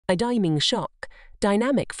a diming shock,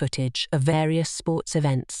 dynamic footage of various sports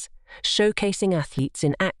events, showcasing athletes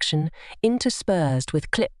in action, interspersed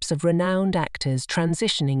with clips of renowned actors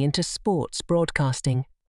transitioning into sports broadcasting.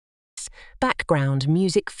 Background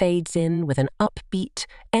music fades in with an upbeat,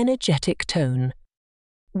 energetic tone.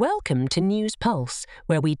 Welcome to News Pulse,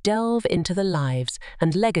 where we delve into the lives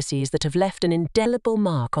and legacies that have left an indelible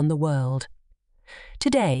mark on the world.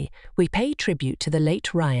 Today, we pay tribute to the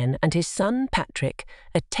late Ryan and his son Patrick,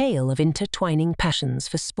 a tale of intertwining passions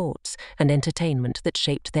for sports and entertainment that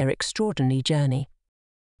shaped their extraordinary journey.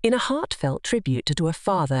 In a heartfelt tribute to a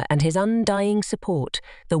father and his undying support,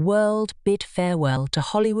 the world bid farewell to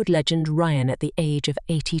Hollywood legend Ryan at the age of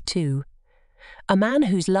 82. A man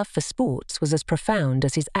whose love for sports was as profound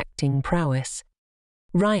as his acting prowess.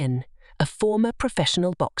 Ryan, a former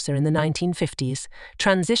professional boxer in the 1950s,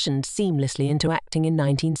 transitioned seamlessly into acting in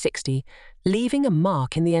 1960, leaving a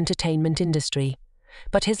mark in the entertainment industry.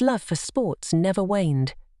 But his love for sports never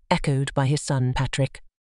waned, echoed by his son Patrick.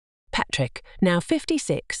 Patrick, now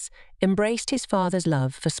 56, embraced his father's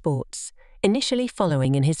love for sports, initially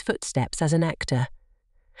following in his footsteps as an actor.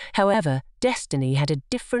 However, destiny had a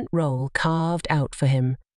different role carved out for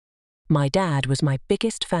him. My dad was my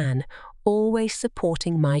biggest fan, always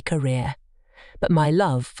supporting my career. But my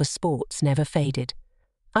love for sports never faded.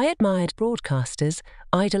 I admired broadcasters,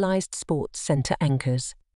 idolized sports centre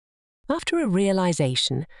anchors. After a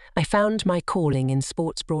realization, I found my calling in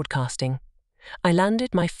sports broadcasting. I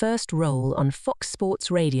landed my first role on Fox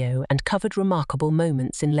Sports Radio and covered remarkable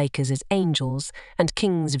moments in Lakers' Angels and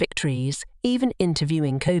Kings' victories, even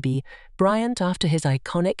interviewing Kobe Bryant after his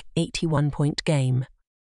iconic 81-point game.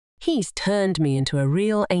 He's turned me into a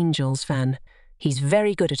real Angels fan. He's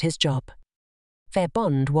very good at his job. Their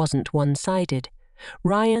bond wasn't one-sided.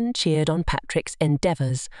 Ryan cheered on Patrick's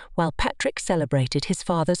endeavours, while Patrick celebrated his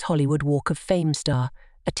father's Hollywood Walk of Fame star,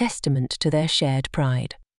 a testament to their shared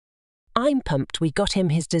pride. I'm pumped we got him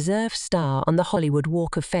his deserved star on the Hollywood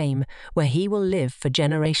Walk of Fame, where he will live for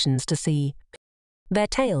generations to see. Their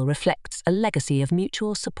tale reflects a legacy of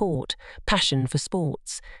mutual support, passion for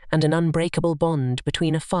sports, and an unbreakable bond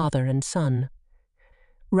between a father and son.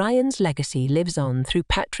 Ryan's legacy lives on through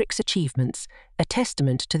Patrick's achievements, a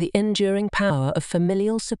testament to the enduring power of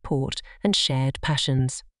familial support and shared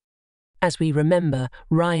passions. As we remember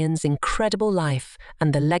Ryan's incredible life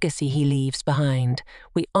and the legacy he leaves behind,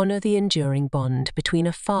 we honour the enduring bond between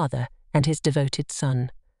a father and his devoted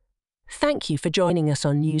son. Thank you for joining us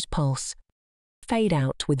on News Pulse. Fade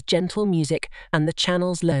out with gentle music and the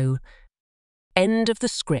channels low. End of the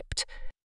script.